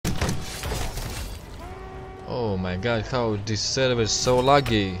Oh my god, how this server is so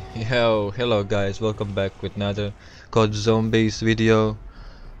laggy. Hello guys, welcome back with another COD Zombies video.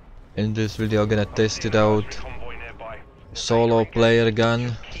 In this video I'm gonna test it out. Solo player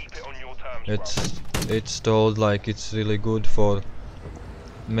gun. It's told like it's really good for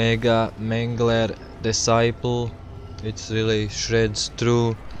Mega Mangler Disciple. It's really shreds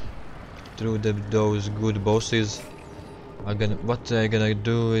through those good bosses. What I'm gonna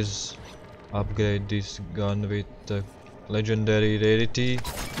do is upgrade this gun with the legendary rarity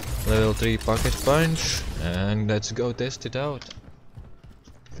level 3 pocket punch, and let's go test it out.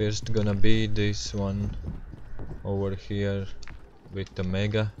 First gonna be this one over here with the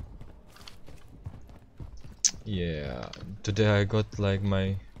mega. Yeah, today I got like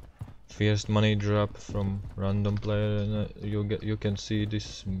my first money drop from random player, and you can see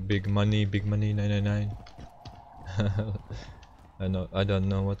this big money 999. I don't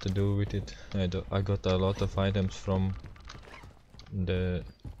know what to do with it. I got a lot of items from the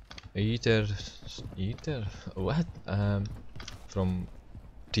eater what from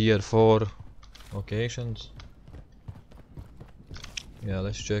tier 4 occasions. Yeah,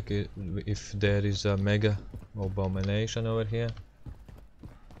 let's check it if there is a mega abomination over here.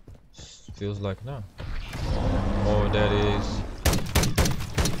 Feels like no. Oh, there is.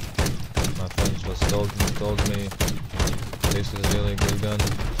 My friends was told me this is really good gun.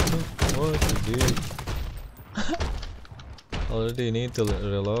 What dude? Already need to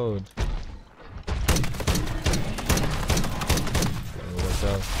reload. Watch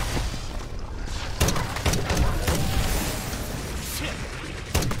out.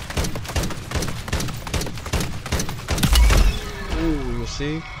 Ooh, you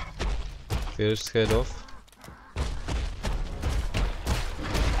see? First head off.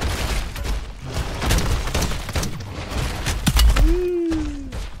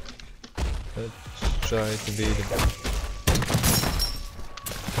 Let's try to beat it.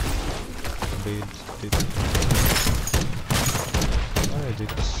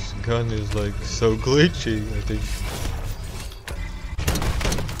 This gun is like so glitchy, I think.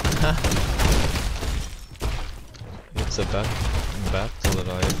 It's a battle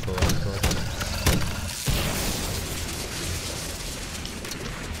rifle, I thought.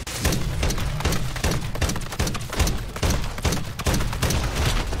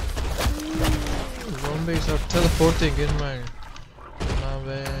 Zombies are teleporting in my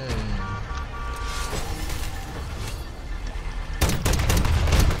way.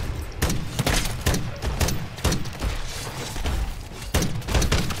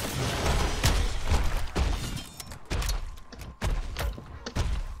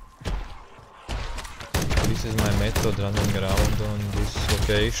 This is my method, running around on this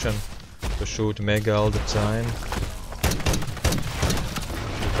location to shoot mega all the time,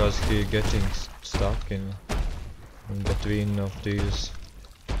 because he getting stuck in between of these,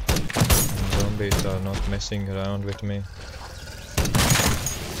 and zombies are not messing around with me.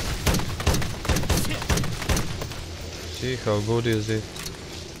 See how good is it?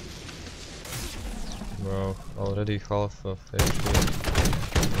 Bro, already half of HP.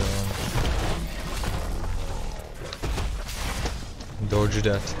 Dodge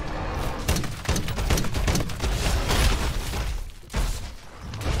that.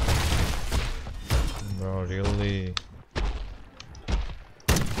 Bro, really?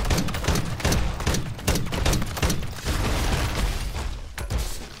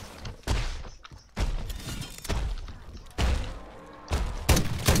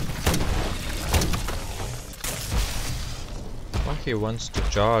 Why he wants to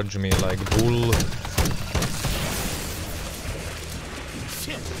charge me like bull?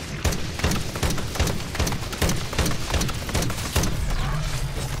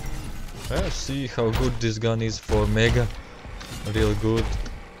 See how good this gun is for mega. Real good.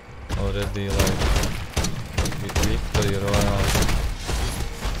 Already like victory royale.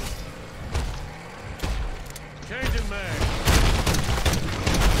 Changing mag.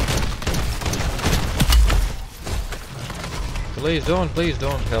 Please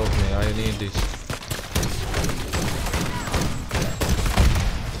don't help me. I need this.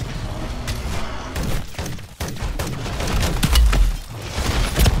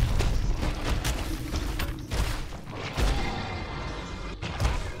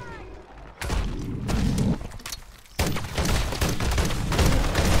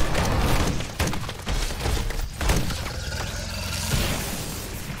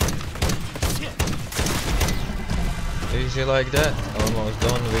 Easy like that. Almost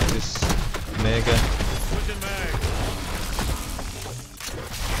done with this mega.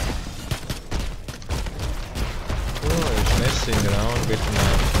 Oh, it's messing around with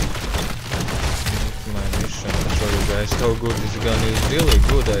my mission. guys how good this gun is. Really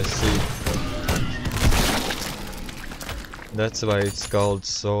good, I see. That's why it's called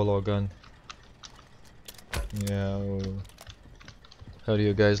solo gun. Yeah. How do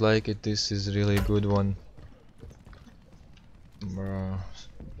you guys like it? This is really good one.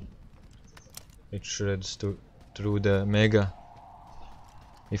 It shreds through the Mega.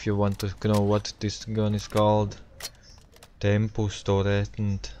 If you want to know what this gun is called, Tempus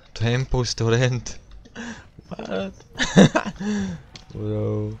Torrent. Tempus Torrent. What?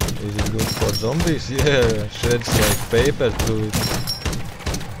 Bro, is it good for zombies? Yeah, shreds like paper through it.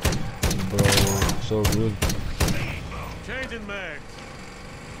 Bro, so good. Changing mags.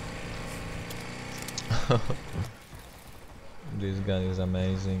 This gun is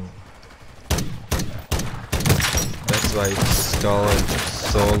amazing. That's why it's called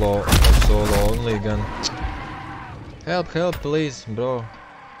solo only gun. Help, please, bro.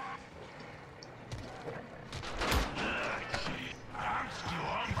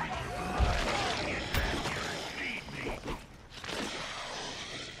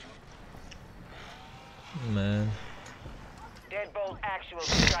 Man. Deadbolt actual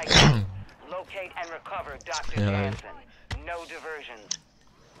strike. Locate and recover Dr. Jansen. No diversions.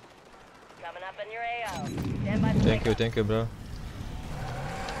 Coming up in your AO. Stand by. Thank you, bro.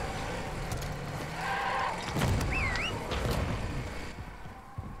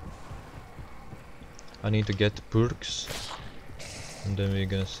 I need to get perks, and then we're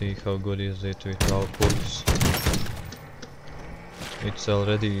gonna see how good is it with our perks. It's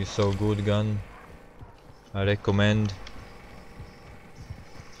already so good gun. I recommend.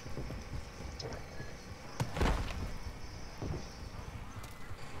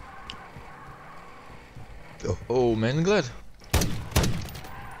 Oh, Mangler!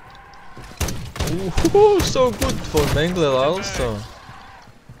 Ooh, so good for Mangler also.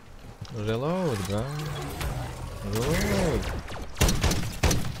 Reload, bro. Reload.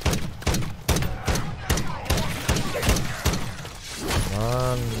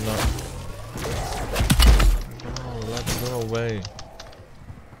 No. Oh, let's go away.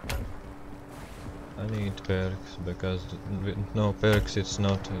 I need perks because with no perks it's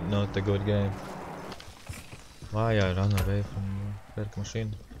not a good game. Why I run away from the perk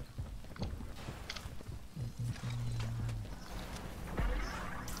machine?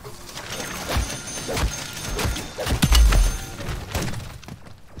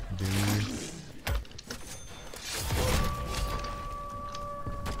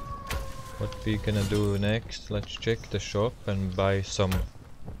 What we gonna do next? Let's check the shop and buy some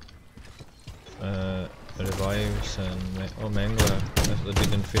revives and Mangler. I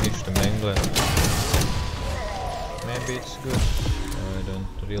didn't finish the Mangler. Maybe it's good.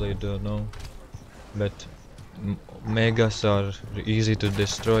 I don't know. But Megas are easy to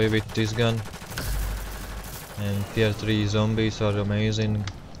destroy with this gun. And tier 3 zombies are amazing.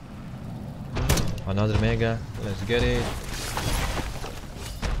 Another Mega. Let's get it.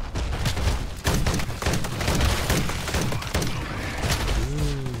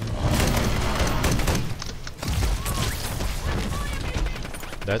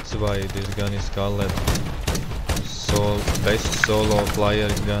 That's why this gun is called best solo player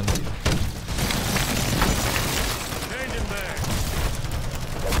gun.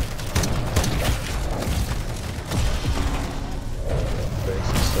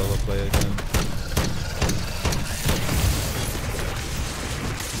 Best solo player gun.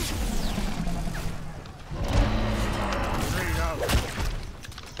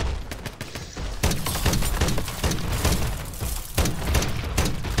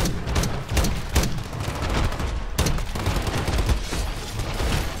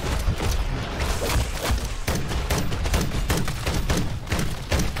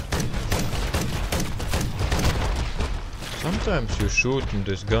 Sometimes you shoot and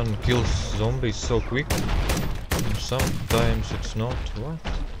this gun kills zombies so quick, and sometimes it's not. What?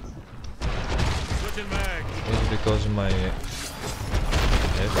 Is it because my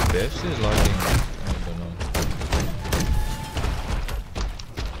FPS is lagging? I don't know.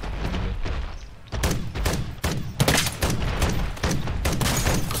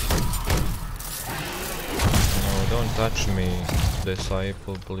 No, don't touch me,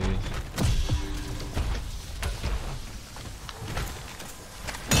 disciple, please.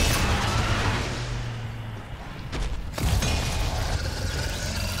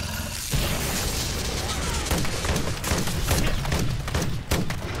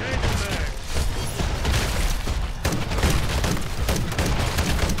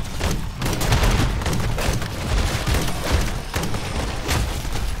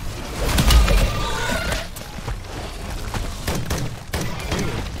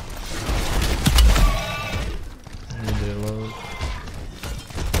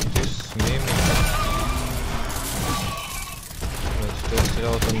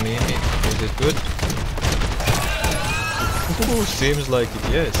 on Mimi. Is it good? Ooh, seems like it,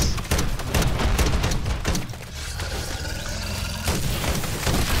 yes.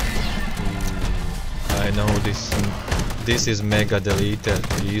 I know this is mega deleter,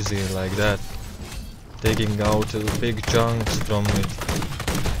 easy like that. Taking out big chunks from it.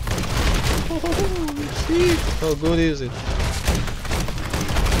 See? How good is it?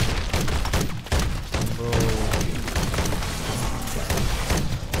 Bro.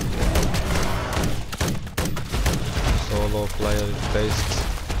 Solo player based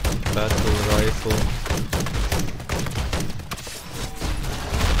battle rifle.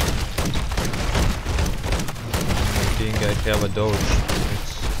 I think I have a dodge.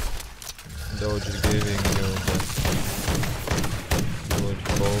 Dodge is giving you the good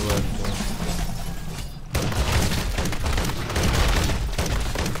cover to alright.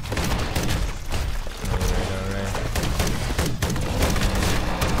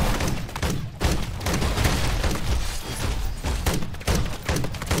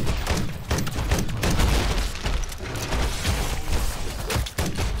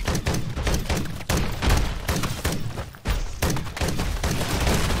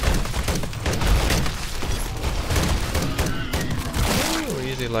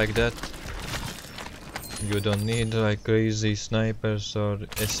 Like that. You don't need like crazy snipers or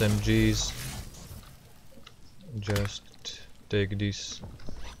SMGs. Just take this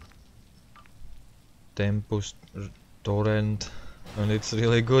Tempus torrent, and it's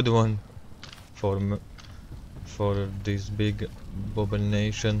really good one for this big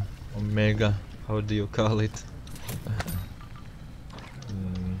abomination, Omega. How do you call it?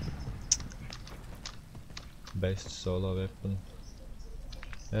 Best solo weapon.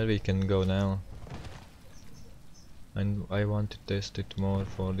 Where we can go now, and I want to test it more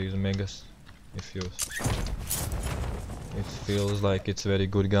for these megas. If you, it feels like it's very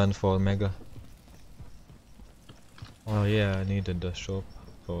good gun for mega. Oh yeah, I needed the shop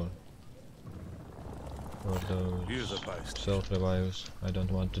for those self revives. I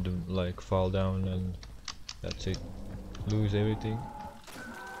don't want to do like fall down and that's it, lose everything.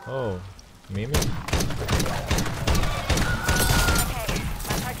 Oh, Mimi.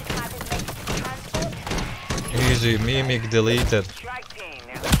 Easy, Mimic deleted. Strike team,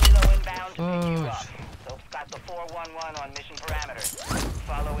 there's a kilo inbound to pick you up. Soap's got the 411 on mission parameters.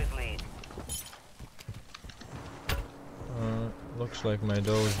 Follow his lead. Looks like my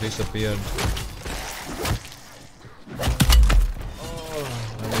dose disappeared. Oh,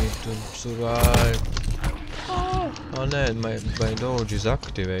 I need to survive. Oh no, my dodge is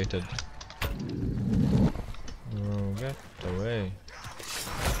activated. Oh, get away.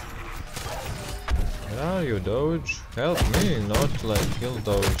 Where are you, Doge? Help me, not like kill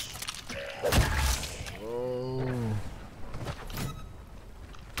those. Oh.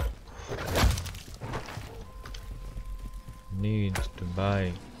 Need to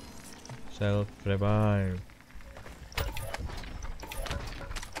buy self-revive.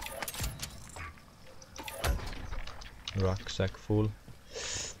 Rucksack full.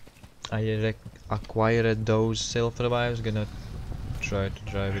 I acquired those self-revives, gonna try to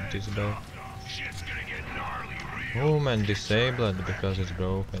drive it this door. Oh man, disabled because it's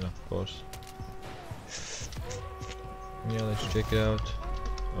broken, of course. Yeah, let's check it out.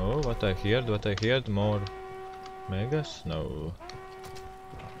 Oh, what I heard, more megas? No.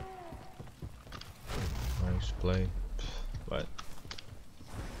 Nice play. What?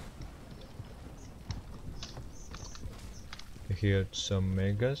 I heard some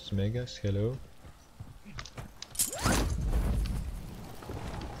megas, hello?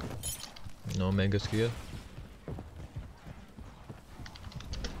 No megas here.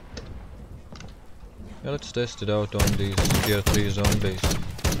 Yeah, let's test it out on these tier 3 zombies.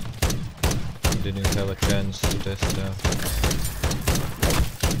 Didn't have a chance to test it out.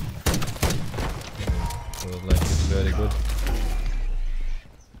 Feels like it's very good.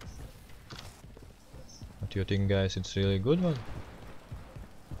 What do you think, guys? It's really good one?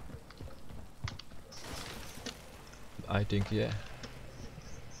 I think yeah.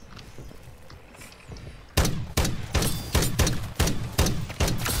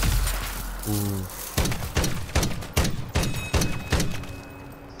 Ooh.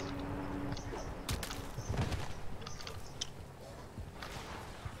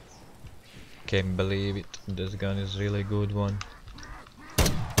 Can't believe it. This gun is really good one.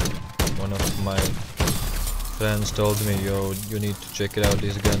 One of my friends told me, yo, you need to check it out,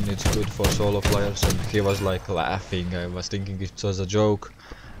 this gun, it's good for solo players, and he was like laughing. I was thinking it was a joke,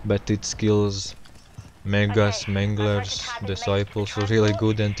 but it kills megas, manglers, disciples are really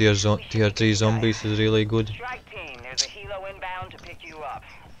good, and tier 3 zombies is really good. Strike team, there's a helo inbound to pick you up.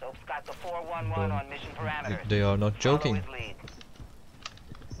 Got the 411 on mission parameters. They are not Follow joking. his lead.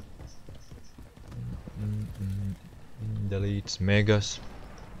 Deletes megas.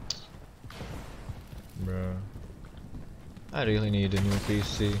 Bruh. I really need a new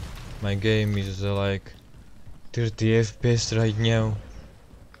PC. My game is like 30 FPS right now.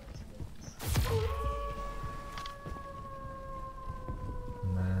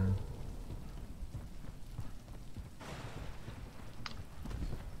 Man.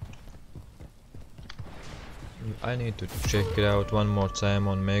 I need to check it out one more time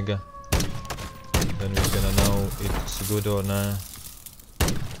on Mega. Then we're gonna know if it's good or not.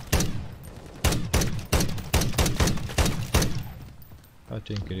 I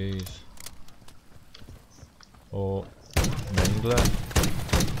think it is. Or Mangler.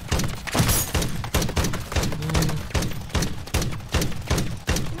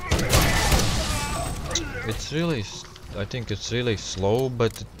 It's really, I think it's really slow,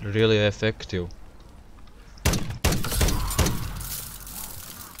 but really effective.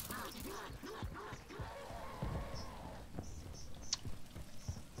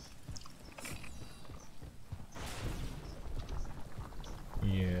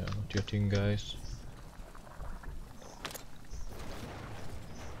 Yeah, what do you think, guys?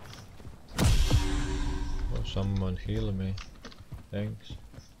 Oh, someone heal me. Thanks.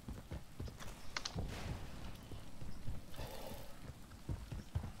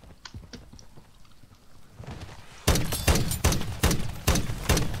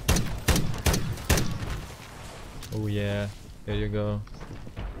 Oh yeah, here you go.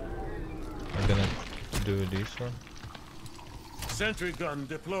 I'm gonna do this one. Sentry gun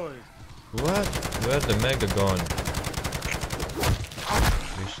deployed. What? Where's the Mega gone?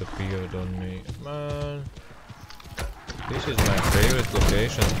 Disappeared on me. Man. This is my favorite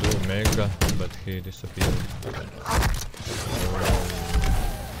location too, Mega, but he disappeared.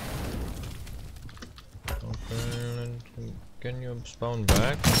 Okay, can you spawn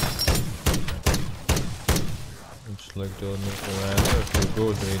back? It's like the you're too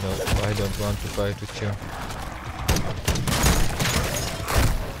good, I don't want to fight with you.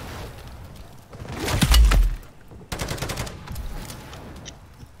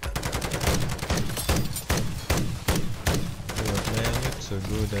 So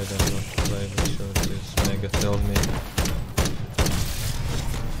good, I don't want to play with you, this Mega told me.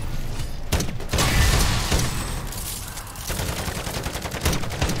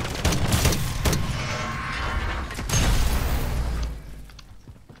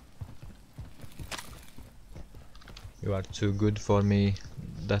 You are too good for me,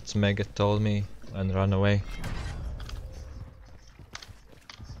 that's Mega told me, and run away.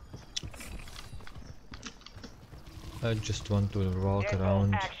 I just want to walk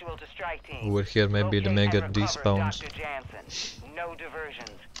around. Over here maybe the Mega despawns. No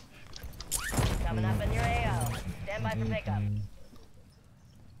diversions. Coming up in your AO. Stand by for pickup.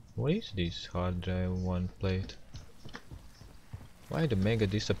 What is this hard drive one plate? Why the Mega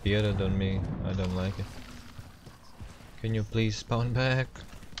disappeared on me? I don't like it. Can you please spawn back?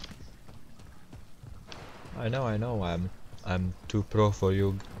 I know, I'm too pro for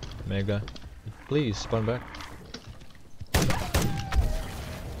you, Mega. Please spawn back.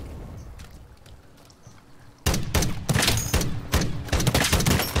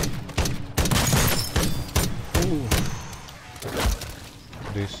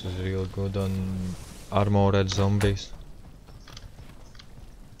 This is real good on armored zombies.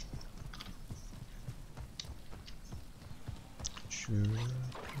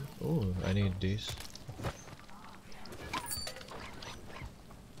 Oh, I need this.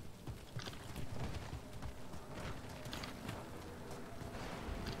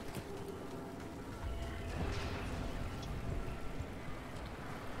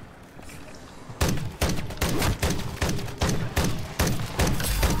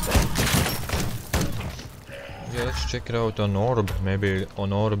 Yeah, let's check it out on Orb. Maybe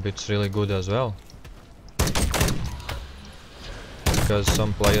on Orb it's really good as well. Because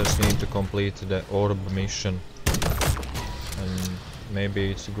some players need to complete the Orb mission. And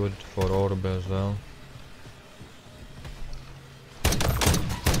maybe it's good for Orb as well.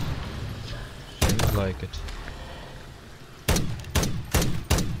 Seems like it.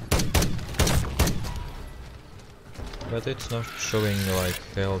 But it's not showing like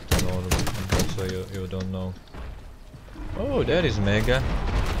health on Orb, so you don't know. Oh, there is Mega.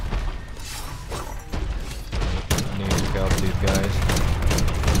 I need to help these guys.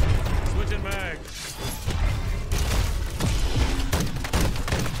 Switching mag.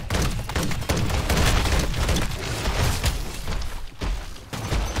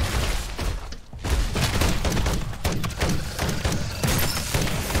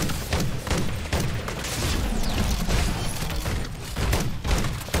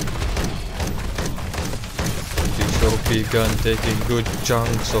 zombie gun taking good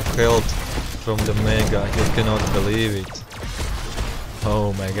chunks of health from the Mega. You cannot believe it.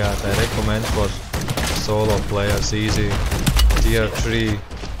 Oh my god, I recommend for solo players easy tier 3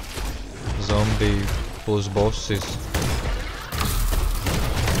 zombie plus bosses.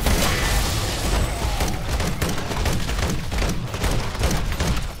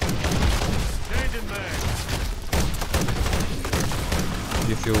 Changing mag.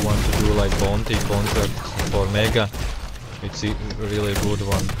 If you want to do like bounty contract for Mega, it's a really good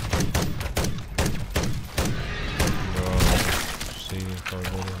one. See how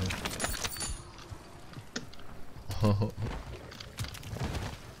good it is.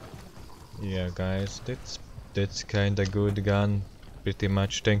 Yeah guys, that's kinda good gun. Pretty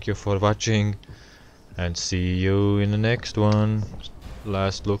much. Thank you for watching and see you in the next one.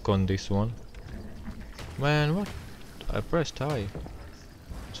 Last look on this one. Man, what? I pressed high.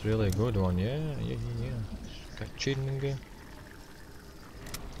 It's really a good one, yeah. Catching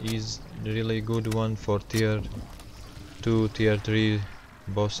is really good one for tier 2, tier 3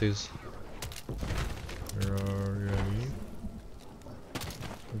 bosses.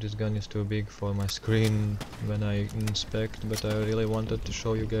 This gun is too big for my screen when I inspect, but I really wanted to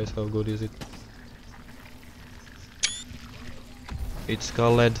show you guys how good is it. It's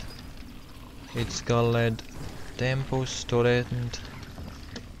called Tempus Torrent.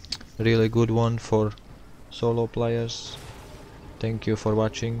 Really good one for solo players. Thank you for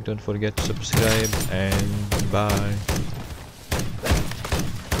watching. Don't forget to subscribe and bye.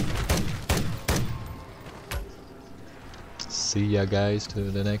 See ya guys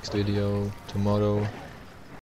to the next video tomorrow.